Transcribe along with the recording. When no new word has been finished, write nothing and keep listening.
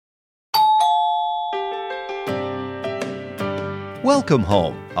Welcome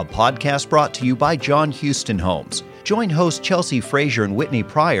Home, a podcast brought to you by John Houston Homes. Join hosts Chelsea Frazier and Whitney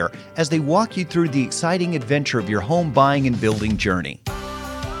Pryor as they walk you through the exciting adventure of your home buying and building journey.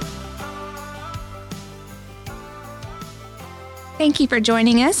 Thank you for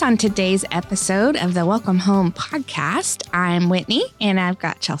joining us on today's episode of the Welcome Home podcast. I'm Whitney, and I've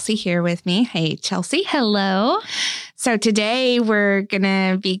got Chelsea here with me. Hey, Chelsea. Hello. So today we're going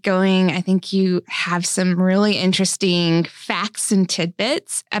to be going, I think you have some really interesting facts and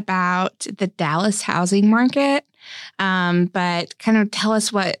tidbits about the Dallas housing market, but kind of tell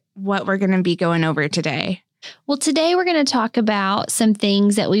us what we're going to be going over today. Well, today we're going to talk about some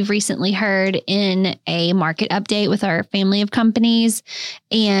things that we've recently heard in a market update with our family of companies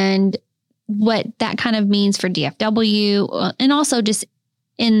and what that kind of means for DFW and also just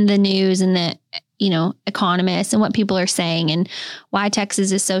in the news and the, economists and what people are saying and why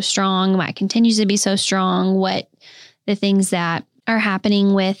Texas is so strong, why it continues to be so strong, what the things that are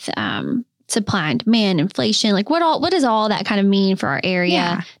happening with, supply and demand, inflation, like what does all that kind of mean for our area?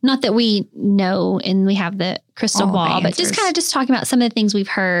 Yeah. Not that we know and we have the crystal ball, but just talking about some of the things we've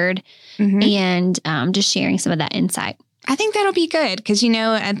heard and just sharing some of that insight. I think that'll be good because,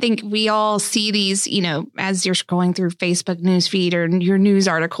 I think we all see these, as you're scrolling through Facebook newsfeed or your news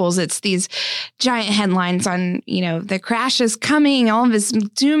articles, it's these giant headlines on, the crash is coming, all of this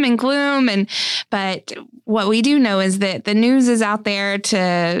doom and gloom. But what we do know is that the news is out there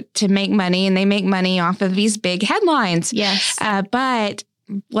to make money and they make money off of these big headlines. Yes. But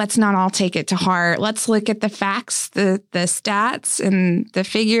let's not all take it to heart. Let's look at the facts, the stats and the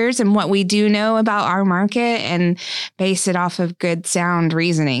figures and what we do know about our market and base it off of good, sound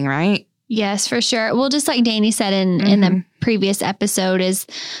reasoning, right? Yes, for sure. Well, just like Danny said in the previous episode is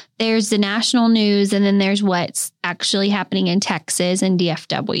there's the national news and then there's what's actually happening in Texas and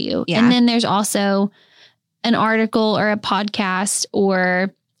DFW. Yeah. And then there's also an article or a podcast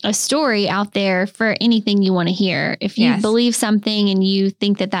or a story out there for anything you want to hear. If you believe something and you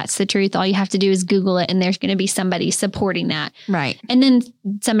think that that's the truth, all you have to do is Google it and there's going to be somebody supporting that. Right. And then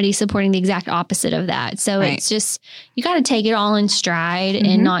somebody supporting the exact opposite of that. So It's just, you got to take it all in stride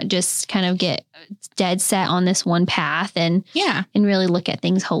and not just kind of get dead set on this one path and really look at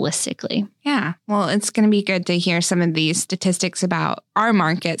things holistically. Yeah. Well, it's going to be good to hear some of these statistics about our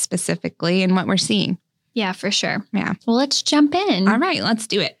market specifically and what we're seeing. Yeah, for sure. Yeah. Well, let's jump in. All right, let's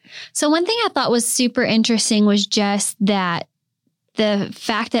do it. So one thing I thought was super interesting was just that the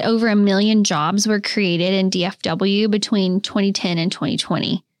fact that over 1 million jobs were created in DFW between 2010 and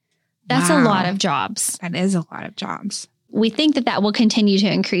 2020. That's a lot of jobs. That is a lot of jobs. We think that will continue to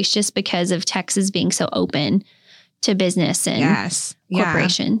increase just because of Texas being so open to business and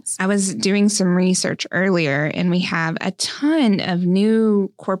corporations. I was doing some research earlier and we have a ton of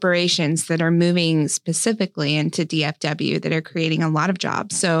new corporations that are moving specifically into DFW that are creating a lot of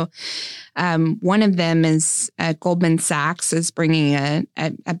jobs. So one of them is Goldman Sachs is bringing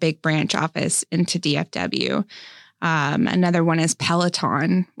a big branch office into DFW. Another one is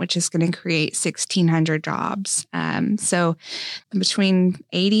Peloton, which is going to create 1,600 jobs. So between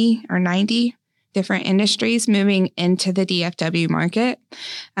 80 or 90 different industries moving into the DFW market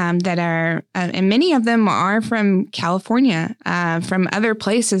that are, and many of them are from California, from other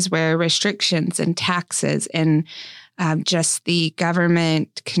places where restrictions and taxes and just the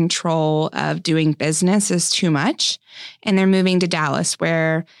government control of doing business is too much. And they're moving to Dallas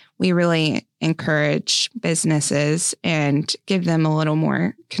where we really encourage businesses and give them a little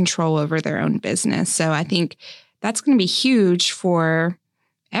more control over their own business. So I think that's going to be huge for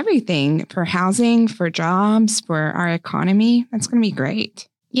everything, for housing, for jobs, for our economy. That's going to be great.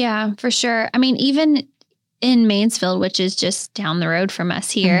 Yeah, for sure. I mean, even in Mansfield, which is just down the road from us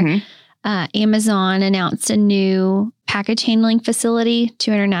here, Amazon announced a new package handling facility,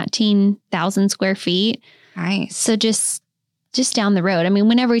 219,000 square feet. Nice. So just down the road. I mean,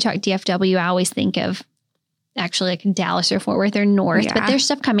 whenever we talk DFW, I always think of actually like Dallas or Fort Worth or north, but there's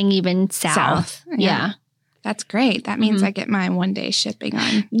stuff coming even south. Yeah. That's great. That means I get my one-day shipping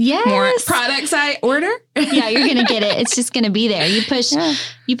on more products I order. Yeah, you're going to get it. It's just going to be there. You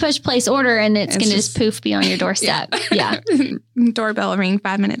push place order and it's going to just poof be on your doorstep. Yeah. Doorbell ring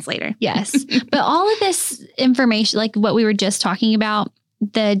 5 minutes later. Yes. But all of this information, like what we were just talking about,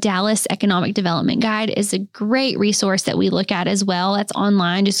 the Dallas Economic Development Guide is a great resource that we look at as well. It's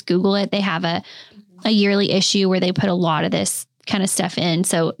online. Just Google it. They have a yearly issue where they put a lot of this kind of stuff in.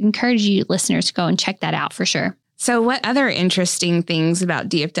 So encourage you listeners to go and check that out for sure. So what other interesting things about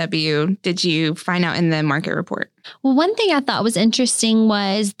DFW did you find out in the market report? Well, one thing I thought was interesting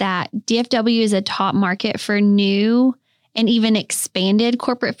was that DFW is a top market for new and even expanded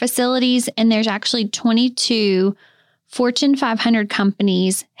corporate facilities. And there's actually 22 Fortune 500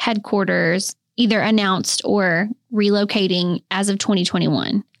 companies headquarters either announced or relocating as of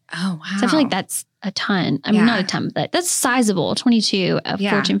 2021. Oh, wow. So I feel like that's a ton. I mean, not a ton, but that's sizable, 22 of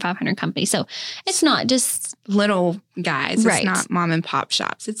Fortune 500 companies. So it's not just little guys. Right. It's not mom and pop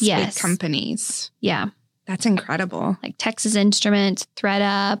shops. It's big companies. Yeah. That's incredible. Like Texas Instruments,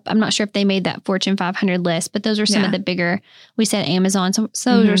 ThreadUp. I'm not sure if they made that Fortune 500 list, but those are some of the bigger, we said Amazon.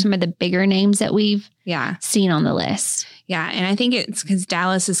 So those are some of the bigger names that we've seen on the list. Yeah. And I think it's because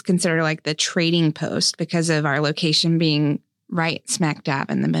Dallas is considered like the trading post because of our location being right smack dab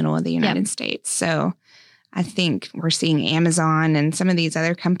in the middle of the United States. So I think we're seeing Amazon and some of these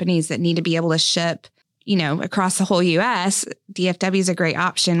other companies that need to be able to ship, you know, across the whole U.S. DFW is a great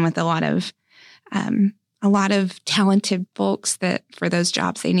option with a lot of talented folks that for those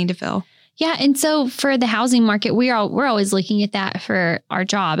jobs they need to fill. Yeah. And so for the housing market, we're always looking at that for our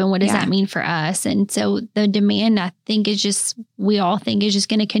job and what does that mean for us? And so the demand, I think, we all think is just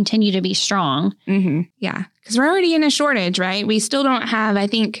going to continue to be strong. Mm-hmm. Yeah. Because we're already in a shortage, right? We still don't have, I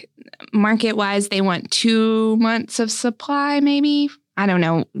think, market wise, they want 2 months of supply, maybe. I don't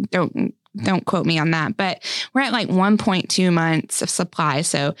know. Don't quote me on that, but we're at like 1.2 months of supply.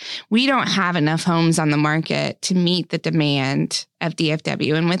 So we don't have enough homes on the market to meet the demand of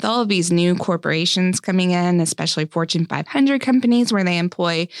DFW. And with all of these new corporations coming in, especially Fortune 500 companies where they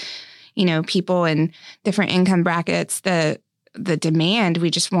employ, you know, people in different income brackets, the demand,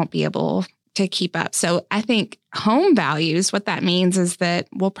 we just won't be able to keep up. So I think home values, what that means is that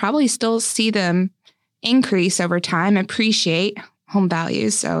we'll probably still see them increase over time, appreciate home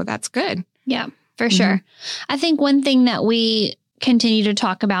values. So that's good. Yeah, for sure. I think one thing that we continue to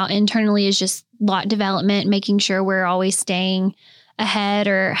talk about internally is just lot development, making sure we're always staying ahead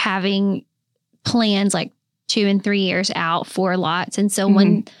or having plans like 2 and 3 years out for lots. And so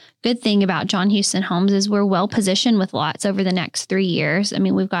one good thing about John Houston Homes is we're well positioned with lots over the next 3 years. I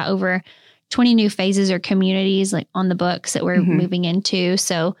mean, we've got over 20 new phases or communities like on the books that we're moving into.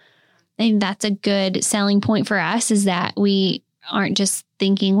 So I think that's a good selling point for us is that we aren't just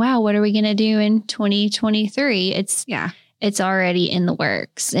thinking, wow, what are we going to do in 2023? It's already in the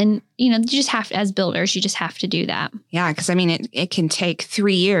works. And, you know, you just have to, as builders, you just have to do that. Yeah. Cause I mean, it can take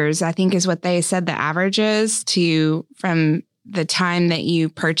 3 years, I think is what they said the average is from the time that you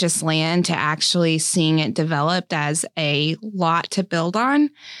purchase land to actually seeing it developed as a lot to build on.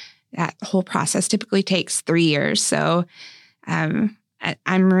 That whole process typically takes 3 years. So,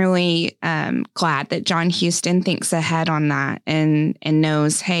 I'm really glad that John Houston thinks ahead on that and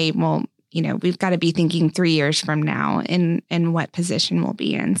knows, hey, well, you know, we've got to be thinking 3 years from now in what position we'll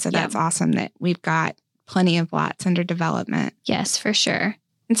be in. So that's awesome that we've got plenty of lots under development. Yes, for sure.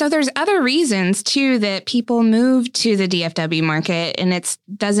 And so there's other reasons, too, that people move to the DFW market, and it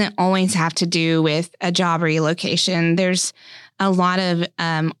doesn't always have to do with a job relocation. There's a lot of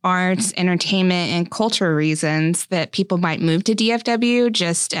arts, entertainment, and culture reasons that people might move to DFW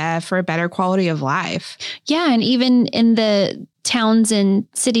just for a better quality of life. Yeah, and even in the towns and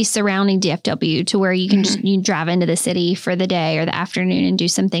cities surrounding DFW to where you can just you drive into the city for the day or the afternoon and do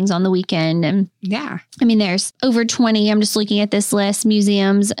some things on the weekend. And I mean, there's over 20, I'm just looking at this list,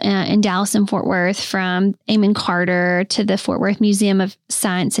 museums in Dallas and Fort Worth, from Amon Carter to the Fort Worth Museum of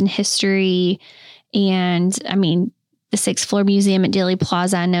Science and History. And I mean, the 6th Floor Museum at Dealey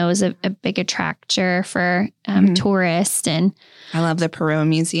Plaza, I know, is a big attractor for tourists. And I love the Perot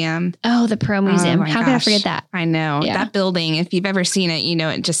Museum. Oh, the Perot Museum. How could I forget that? I know. Yeah. That building, if you've ever seen it, you know,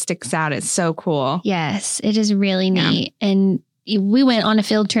 it just sticks out. It's so cool. Yes, it is really neat. And we went on a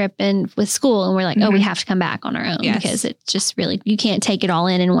field trip with school and we're like, oh, we have to come back on our own because it's just really, you can't take it all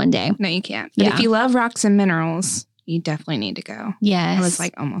in one day. No, you can't. But if you love rocks and minerals, you definitely need to go. Yes. I was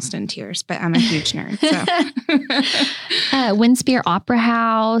like almost in tears, but I'm a huge nerd. So. Winspear Opera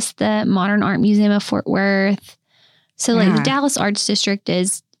House, the Modern Art Museum of Fort Worth. So like the Dallas Arts District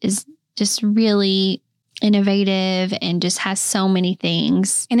is just really innovative and just has so many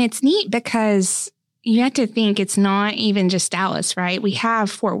things. And it's neat because you have to think it's not even just Dallas, right? We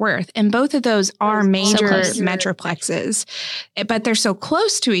have Fort Worth, and both of those are major metroplexes, but they're so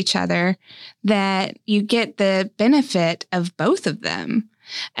close to each other that you get the benefit of both of them.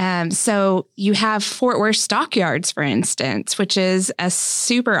 So you have Fort Worth Stockyards, for instance, which is a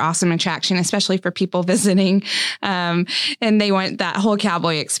super awesome attraction, especially for people visiting. And they want that whole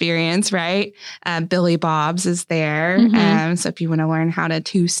cowboy experience, right? Billy Bob's is there. So if you want to learn how to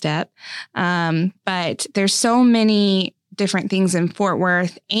two-step. But there's so many different things in Fort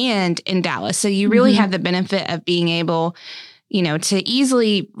Worth and in Dallas. So you really have the benefit of being able, you know, to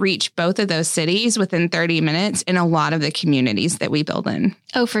easily reach both of those cities within 30 minutes in a lot of the communities that we build in.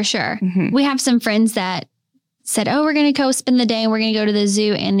 Oh, for sure. We have some friends that said, oh, we're going to go spend the day and we're going to go to the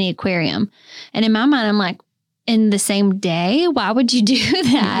zoo and the aquarium. And in my mind, I'm like, in the same day? Why would you do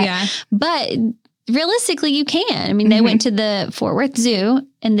that? Yeah. But realistically, you can. I mean, they went to the Fort Worth Zoo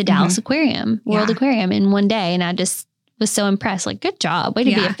and the Dallas Aquarium, World Aquarium in one day. And I just was so impressed. Like, good job. Way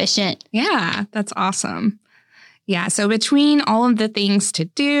to be efficient. Yeah, that's awesome. Yeah. So between all of the things to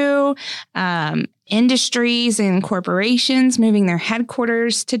do, industries and corporations moving their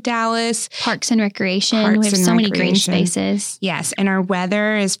headquarters to Dallas. Parks and recreation. We have so many green spaces. Yes. And our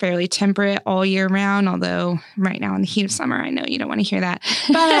weather is fairly temperate all year round, although right now in the heat of summer, I know you don't want to hear that,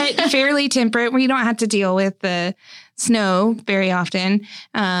 but fairly temperate where you don't have to deal with the snow very often.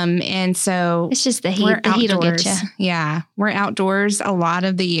 And so it's just the heat. The heat will get you. Yeah. We're outdoors a lot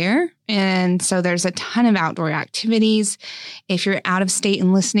of the year. And so there's a ton of outdoor activities. If you're out of state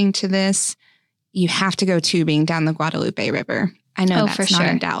and listening to this, you have to go tubing down the Guadalupe River. I know that's not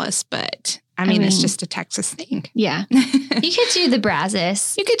in Dallas, but I mean, it's just a Texas thing. Yeah. You could do the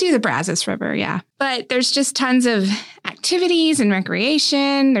Brazos. You could do the Brazos River, yeah. But there's just tons of activities and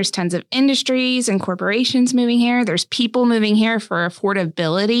recreation. There's tons of industries and corporations moving here. There's people moving here for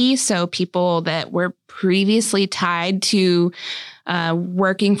affordability. So people that were previously tied to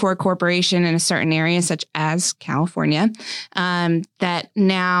working for a corporation in a certain area, such as California, that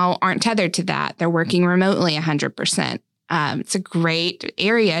now aren't tethered to that. They're working remotely 100%. It's a great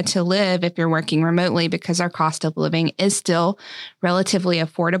area to live if you're working remotely because our cost of living is still relatively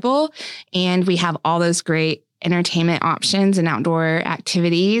affordable. And we have all those great entertainment options and outdoor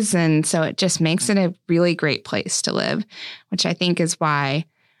activities. And so it just makes it a really great place to live, which I think is why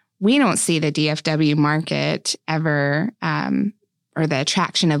we don't see the DFW market ever, or the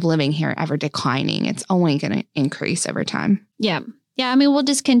attraction of living here ever declining. It's only going to increase over time. Yeah. Yeah. I mean, we'll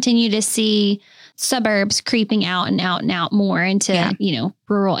just continue to see suburbs creeping out and out and out more into,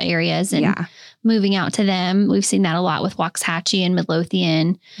 rural areas and moving out to them. We've seen that a lot with Waxahachie and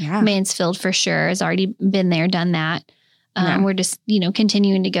Midlothian. Yeah. Mansfield for sure has already been there, done that. We're just,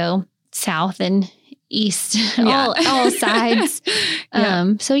 continuing to go south and east, all sides.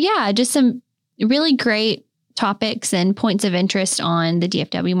 Just some really great topics and points of interest on the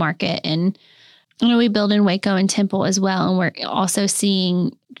DFW market. And I know we build in Waco and Temple as well. And we're also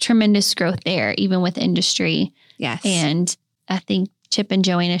seeing tremendous growth there, even with industry. Yes. And I think Chip and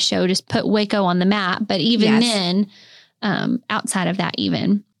Joanna's show just put Waco on the map. But even then, outside of that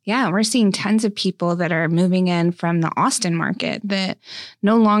even. Yeah, we're seeing tons of people that are moving in from the Austin market that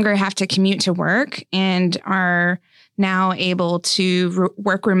no longer have to commute to work and are now able to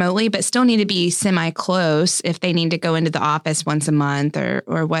work remotely, but still need to be semi-close if they need to go into the office once a month or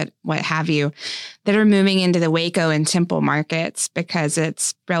what have you, that are moving into the Waco and Temple markets because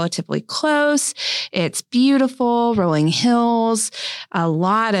it's relatively close. It's beautiful, rolling hills, a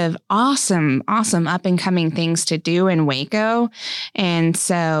lot of awesome up and coming things to do in Waco. And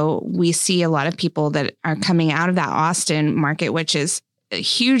so we see a lot of people that are coming out of that Austin market, which is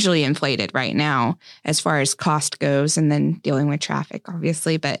hugely inflated right now as far as cost goes, and then dealing with traffic,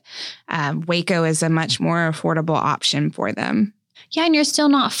 obviously. But Waco is a much more affordable option for them. Yeah, and you're still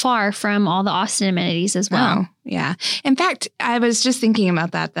not far from all the Austin amenities as well. Oh, yeah. In fact, I was just thinking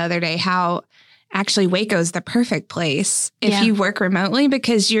about that the other day, how actually Waco is the perfect place if you work remotely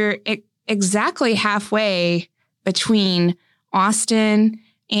because you're exactly halfway between Austin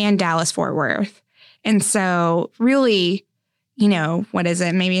and Dallas-Fort Worth. And so really, what is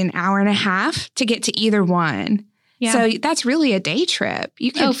it? Maybe an hour and a half to get to either one. Yeah. So that's really a day trip.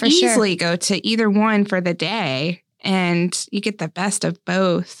 You can easily go to either one for the day and you get the best of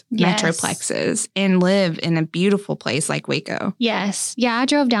both metroplexes and live in a beautiful place like Waco. Yes. Yeah. I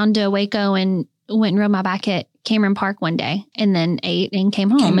drove down to Waco and went and rode my bike at Cameron Park one day and then ate and came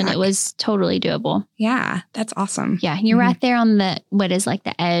home and it was totally doable. Yeah. That's awesome. Yeah. You're right there on what is like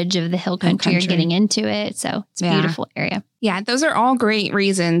the edge of the hill country. You're getting into it. So it's a beautiful area. Yeah, those are all great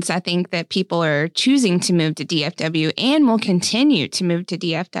reasons I think that people are choosing to move to DFW and will continue to move to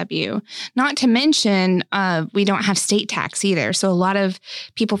DFW. Not to mention, we don't have state tax either. So a lot of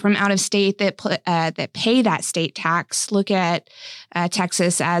people from out of state that pay that state tax look at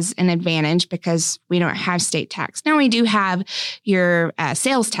Texas as an advantage because we don't have state tax. Now we do have your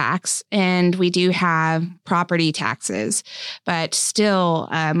sales tax and we do have property taxes, but still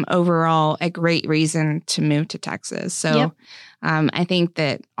overall a great reason to move to Texas. So I think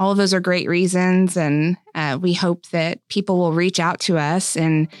that all of those are great reasons, and we hope that people will reach out to us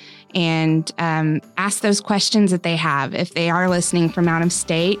and ask those questions that they have if they are listening from out of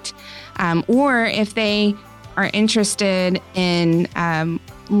state, or if they are interested in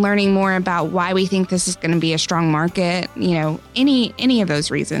learning more about why we think this is going to be a strong market, any of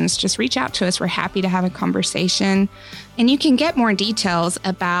those reasons, just reach out to us. We're happy to have a conversation. And you can get more details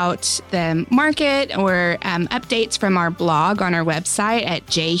about the market or updates from our blog on our website at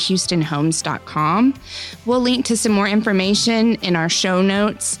jhoustonhomes.com. We'll link to some more information in our show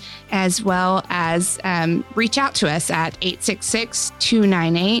notes, as well as reach out to us at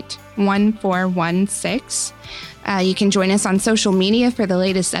 866-298-1416. You can join us on social media for the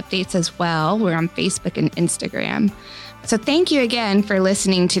latest updates as well. We're on Facebook and Instagram. So thank you again for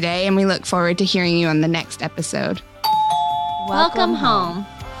listening today, and we look forward to hearing you on the next episode. Welcome home.